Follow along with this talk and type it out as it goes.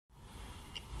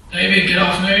David, good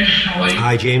afternoon. How are you?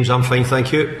 Hi James, I'm fine,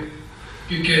 thank you.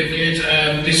 Good.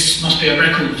 This must be a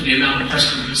record for the amount of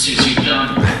press conferences you've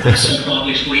done so far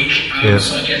this week.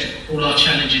 So I guess all our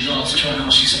challenges are to try and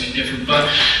ask you something different. But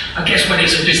I guess when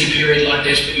it's a busy period like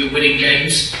this, but you're winning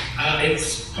games,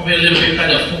 it's probably a little bit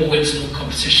better. 4 wins in all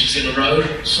competitions in a row.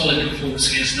 Solid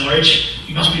performance against Norwich.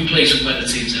 You must be pleased with where the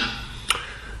team's at.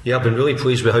 Yeah, I've been really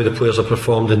pleased with how the players have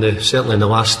performed certainly in the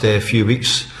last few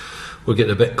weeks. We're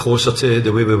getting a bit closer to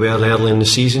the way we were early in the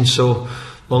season, so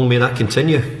long may that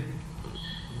continue.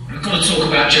 I've got to talk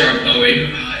about Jarrod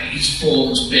Bowen. His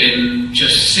form's been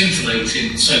just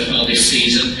scintillating so far this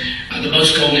season. The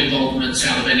most goal involvements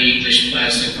out of any English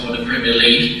player so far in the Premier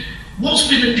League. What's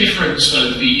been the difference,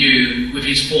 though, for you with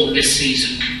his form this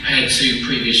season compared to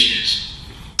previous years?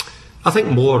 I think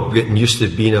more getting used to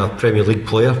being a Premier League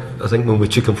player. I think when we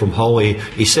took him from Hull,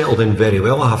 he settled in very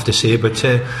well, I have to say. But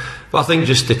I think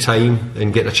just the time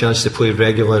and getting a chance to play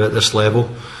regular at this level,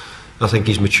 I think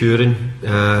he's maturing.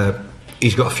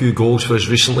 He's got a few goals for us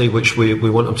recently, which we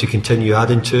want him to continue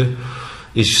adding to.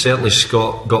 He's certainly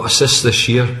got assists this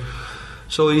year.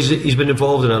 So he's been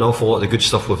involved in an awful lot of the good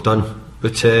stuff we've done.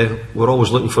 But we're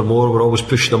always looking for more, we're always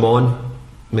pushing him on,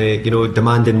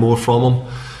 demanding more from him.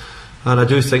 And I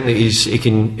do think that he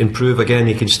can improve again,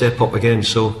 he can step up again,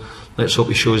 so let's hope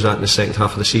he shows that in the second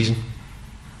half of the season.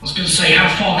 I was going to say, how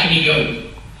far can he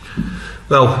go?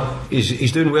 Well,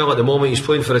 he's doing well at the moment. He's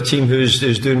playing for a team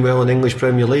who's doing well in the English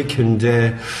Premier League, and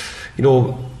I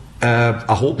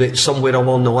hope that somewhere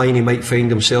along the line he might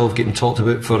find himself getting talked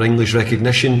about for English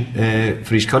recognition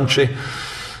for his country.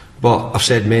 But I've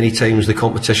said many times the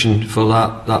competition for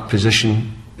that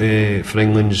position for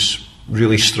England's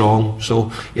really strong,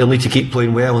 so he'll need to keep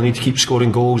playing well, he'll need to keep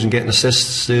scoring goals and getting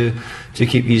assists to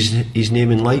keep his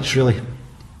name in lights, really.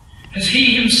 Has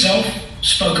he himself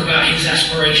spoke about his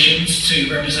aspirations to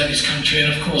represent his country,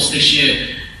 and of course this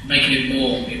year making it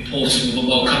more important with a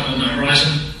World Cup on the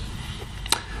horizon?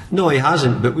 No, he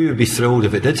hasn't, but we would be thrilled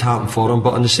if it did happen for him.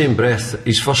 But in the same breath,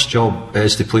 his first job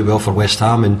is to play well for West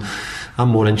Ham, and I'm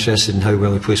more interested in how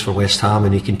well he plays for West Ham,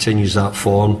 and he continues that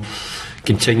form,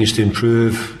 continues to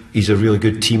improve. He's a really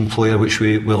good team player, which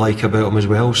we like about him as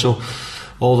well. So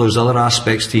all those other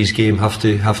aspects to his game have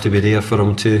to be there for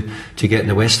him to get in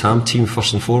the West Ham team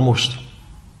first and foremost.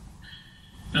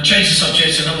 Now, change the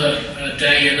subject, another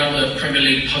day, another Premier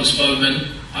League postponement.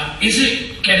 Is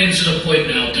it getting to the point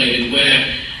now, David,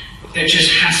 where there just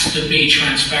has to be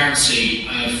transparency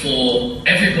for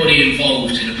everybody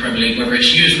involved in the Premier League, whether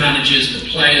it's you as managers, the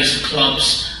players, the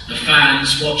clubs, the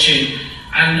fans watching?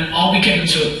 And are we getting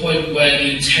to a point where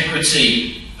the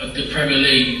integrity of the Premier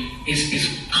League is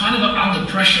kind of under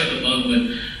pressure at the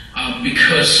moment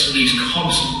because of these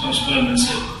constant postponements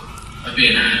that are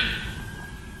being had?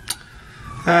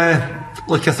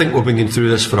 Look, I think we've been going through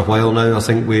this for a while now. I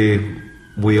think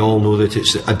we all know that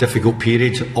it's a difficult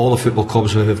period. All the football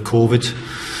clubs have COVID,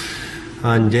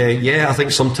 and I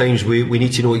think sometimes we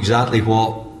need to know exactly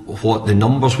what the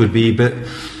numbers would be. But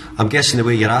I'm guessing the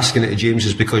way you're asking it, James,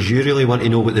 is because you really want to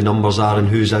know what the numbers are and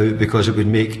who's out, because it would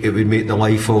make the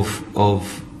life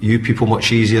of you people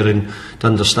much easier and to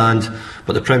understand.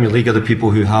 But the Premier League are the people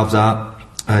who have that,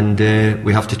 and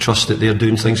we have to trust that they're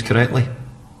doing things correctly.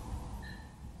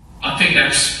 I think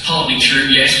that's partly true,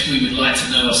 yes, we would like to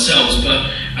know ourselves,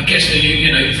 but I guess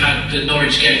you've had the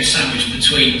Norwich game sandwiched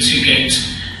between 2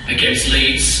 games against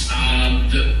Leeds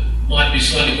that might be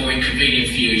slightly more inconvenient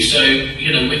for you. So,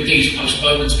 with these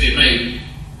postponements being made,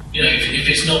 if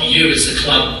it's not you as the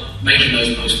club making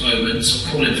those postponements or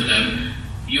calling for them,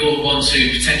 you're the ones who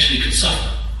potentially could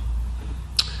suffer.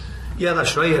 Yeah,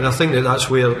 that's right, and I think that's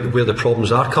where the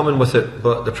problems are coming with it.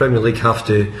 But the Premier League have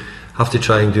to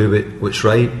try and do what's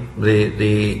right.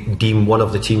 They deem one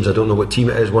of the teams, I don't know what team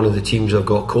it is, one of the teams have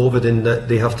got COVID, and that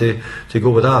they have to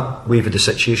go with that. We've had the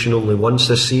situation only once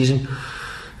this season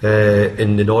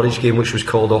in the Norwich game, which was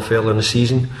called off earlier in the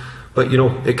season. But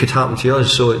it could happen to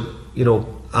us. So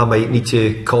I might need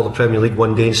to call the Premier League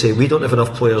one day and say we don't have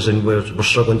enough players and we're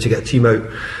struggling to get a team out.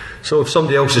 So if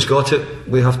somebody else has got it,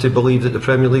 we have to believe that the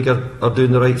Premier League are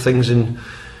doing the right things and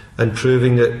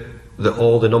proving that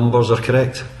all the numbers are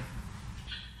correct.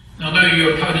 I know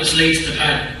your opponents Leeds have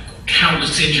had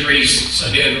countless injuries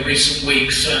certainly over recent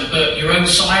weeks, but your own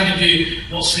side,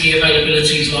 what's the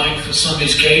availabilities like for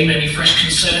Sunday's game? Any fresh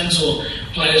concerns or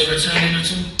players returning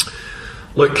at all?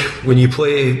 Look, when you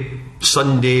play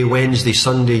Wednesday,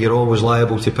 Sunday, you're always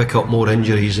liable to pick up more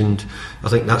injuries, and I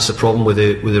think that's the problem with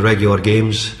the regular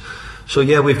games. So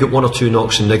yeah, we've got 1 or 2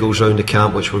 knocks and niggles around the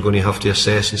camp, which we're going to have to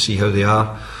assess and see how they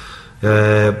are.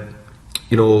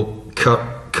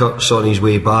 Kurt Kurt's on his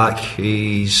way back.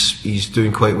 He's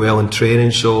doing quite well in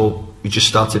training, so we just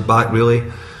started back really.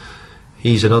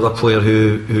 He's another player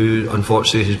who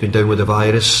unfortunately has been down with the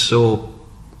virus. So,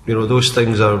 you know, those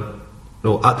things are, you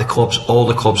know, at the clubs. All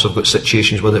the clubs have got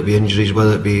situations, whether it be injuries,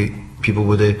 whether it be people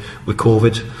with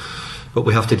COVID. But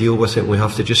we have to deal with it. And we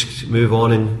have to just move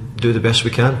on and do the best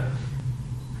we can.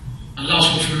 And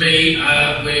last one from me,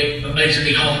 we're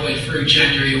amazingly halfway through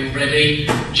January already.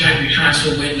 January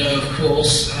transfer window, of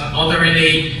course. Are there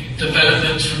any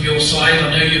developments from your side?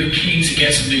 I know you're keen to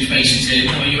get some new faces in.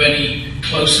 Are you any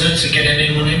closer to getting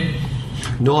anyone in?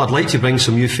 No, I'd like to bring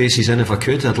some new faces in if I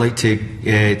could. I'd like to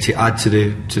add to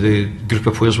the group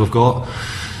of players we've got.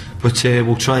 But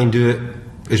we'll try and do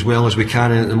it as well as we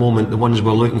can. And at the moment, the ones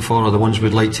we're looking for or the ones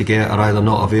we'd like to get are either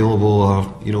not available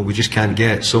or, you know, we just can't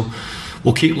get. So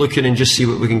we'll keep looking and just see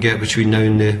what we can get between now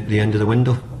and the end of the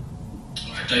window.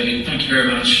 All right, David, thank you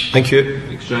very much. Thank you.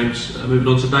 Thanks, James. Moving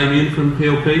on to Damien from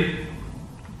PLP.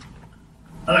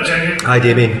 Hello, Damien. Hi,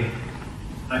 Damien.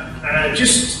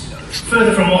 Just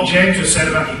further from what James has said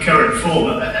about your current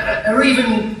form,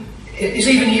 is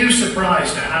even you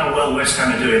surprised at how well West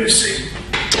Ham are doing this season?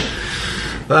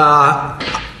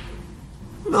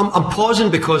 I'm pausing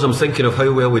because I'm thinking of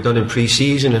how well we've done in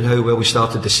pre-season and how well we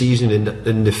started the season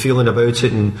and the feeling about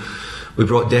it. And we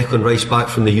brought Declan Rice back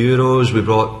from the Euros, we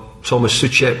brought Thomas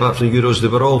Souček back from the Euros. They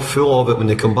were all full of it when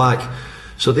they come back,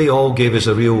 so they all gave us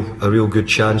a real good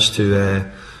chance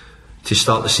to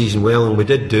start the season well, and we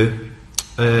did do.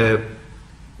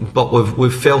 But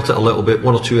we've felt it a little bit.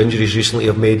 One or two injuries recently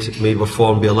have made our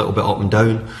form be a little bit up and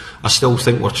down. I still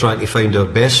think we're trying to find our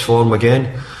best form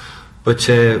again, but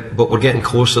we're getting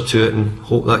closer to it and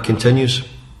hope that continues.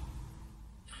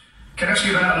 Can I ask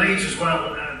you about Leeds as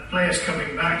well? Players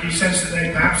coming back, do you sense that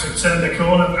they perhaps have turned the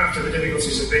corner after the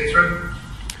difficulties have been through?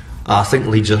 I think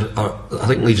Leeds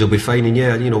will be fine, and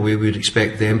yeah, you know, we would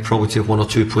expect them probably to have one or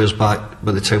two players back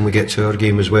by the time we get to our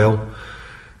game as well.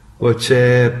 But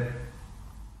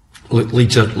look,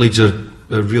 Leeds are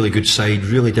a really good side,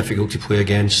 really difficult to play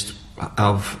against.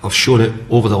 I've shown it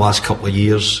over the last couple of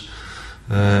years.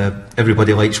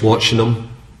 Everybody likes watching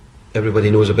them.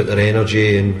 Everybody knows about their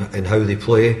energy and how they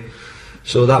play.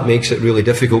 So that makes it really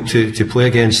difficult to play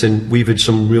against, and we've had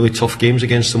some really tough games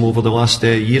against them over the last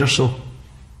year or so.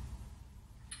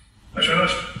 Thanks very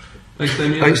much. Thanks,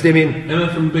 Damien. Thanks, Damien.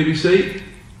 Emma from BBC.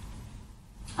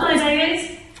 Hello,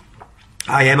 David.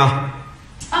 Hi, Emma.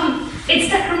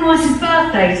 It's Declan Rice's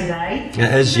birthday today.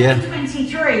 It is, yeah.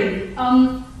 23.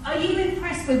 Are you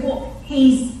impressed with what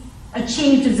he's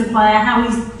achieved as a player, how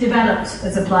he's developed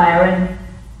as a player, and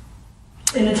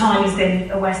in the time he's been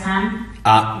at West Ham?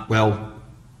 Well,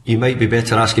 you might be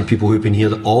better asking people who've been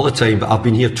here all the time, but I've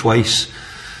been here twice.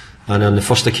 And on the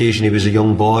first occasion, he was a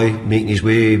young boy making his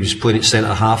way. He was playing at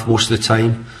centre half most of the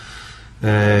time.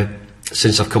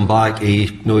 Since I've come back,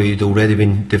 he'd already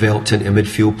been developed into a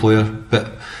midfield player.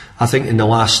 But I think in the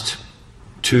last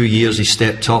 2 years, he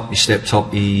stepped up. He stepped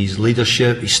up his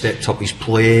leadership. He stepped up his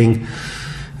playing.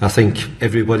 I think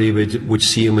everybody would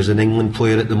see him as an England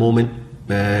player at the moment.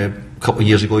 A couple of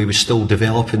years ago, he was still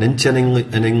developing into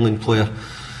an England player.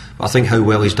 I think how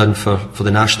well he's done for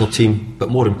the national team, but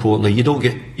more importantly, you don't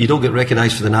get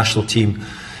recognised for the national team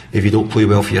if you don't play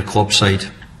well for your club side.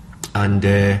 And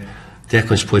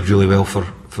Declan's played really well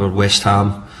for West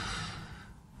Ham,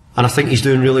 and I think he's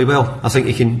doing really well. I think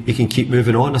he can keep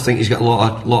moving on. I think he's got a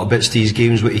lot of bits to his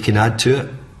games what he can add to it,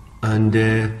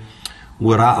 and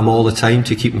we're at him all the time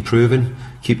to keep improving,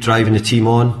 keep driving the team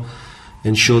on,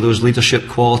 and show those leadership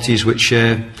qualities which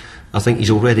I think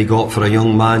he's already got for a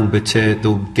young man, but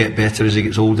they'll get better as he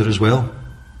gets older as well.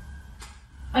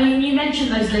 I mean, you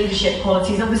mentioned those leadership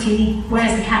qualities. Obviously, he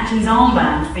wears the captain's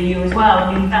armband for you as well.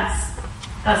 I mean,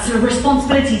 that's a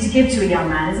responsibility to give to a young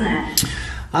man, isn't it?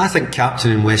 I think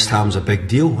captaining West Ham's a big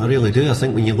deal. I really do. I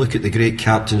think when you look at the great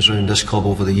captains around this club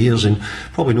over the years, and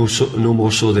probably no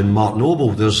more so than Mark Noble,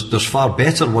 there's far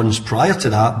better ones prior to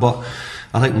that, but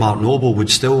I think Mark Noble would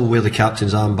still wear the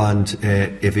captain's armband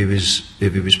if he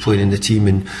was playing in the team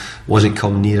and wasn't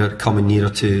coming nearer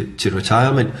to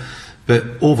retirement. But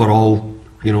overall,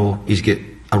 you know, he's got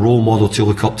a role model to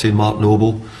look up to, Mark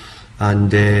Noble,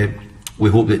 and we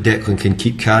hope that Declan can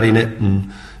keep carrying it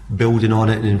and building on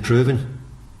it and improving.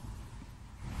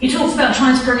 You talked about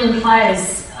trying to bring in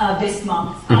players this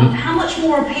month. How much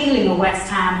more appealing are West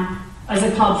Ham as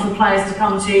a club for players to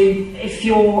come to if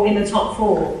you're in the top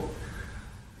four?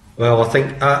 Well, I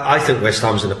think West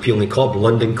Ham's an appealing club,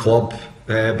 London club,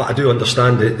 but I do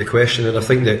understand the question, and I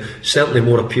think that certainly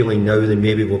more appealing now than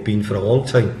maybe we've been for a long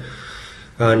time.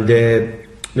 And you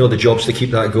know, the job's to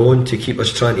keep that going, to keep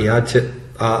us trying to add to it.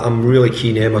 I'm really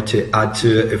keen, Emma, to add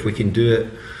to it if we can do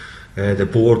it. The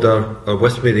board are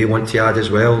with me. They want to add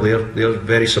as well. They're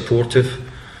very supportive.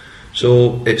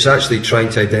 So it's actually trying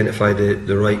to identify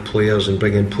the right players and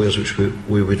bring in players which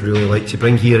we would really like to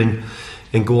bring here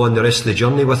and go on the rest of the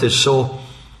journey with us. So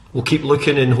we'll keep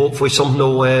looking, and hopefully something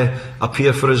will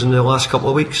appear for us in the last couple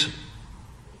of weeks.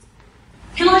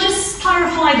 Can I just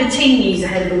clarify the team news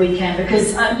ahead of the weekend,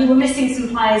 because you were missing some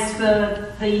players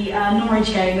for the Norwich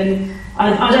game, and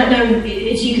I don't know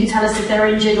if you can tell us if they're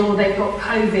injured or they've got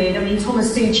COVID. I mean,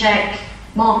 Thomas Duchek,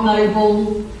 Mark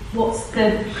Noble, what's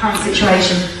the current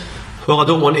situation? Well, I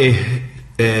don't want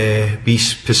to be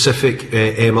specific,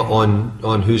 Emma,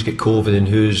 on who's got COVID and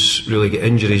who's really got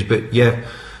injuries, but yeah,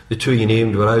 the two you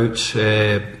named were out,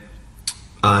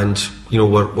 and you know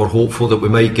we're hopeful that we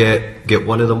might get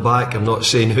one of them back. I'm not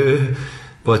saying who,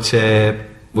 but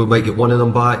we might get one of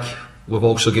them back. We've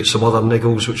also got some other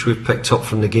niggles which we've picked up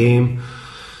from the game.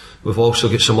 We've also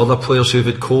got some other players who've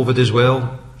had COVID as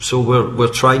well. So we're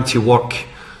trying to work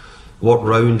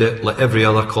round it like every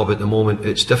other club at the moment.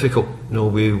 It's difficult. You know,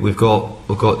 we've got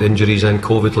the injuries and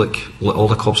COVID like all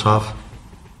the clubs have.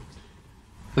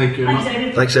 Thank you, Emma. Thanks,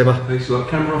 David. Thanks, Emma. Thanks a lot.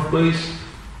 Camera off, please.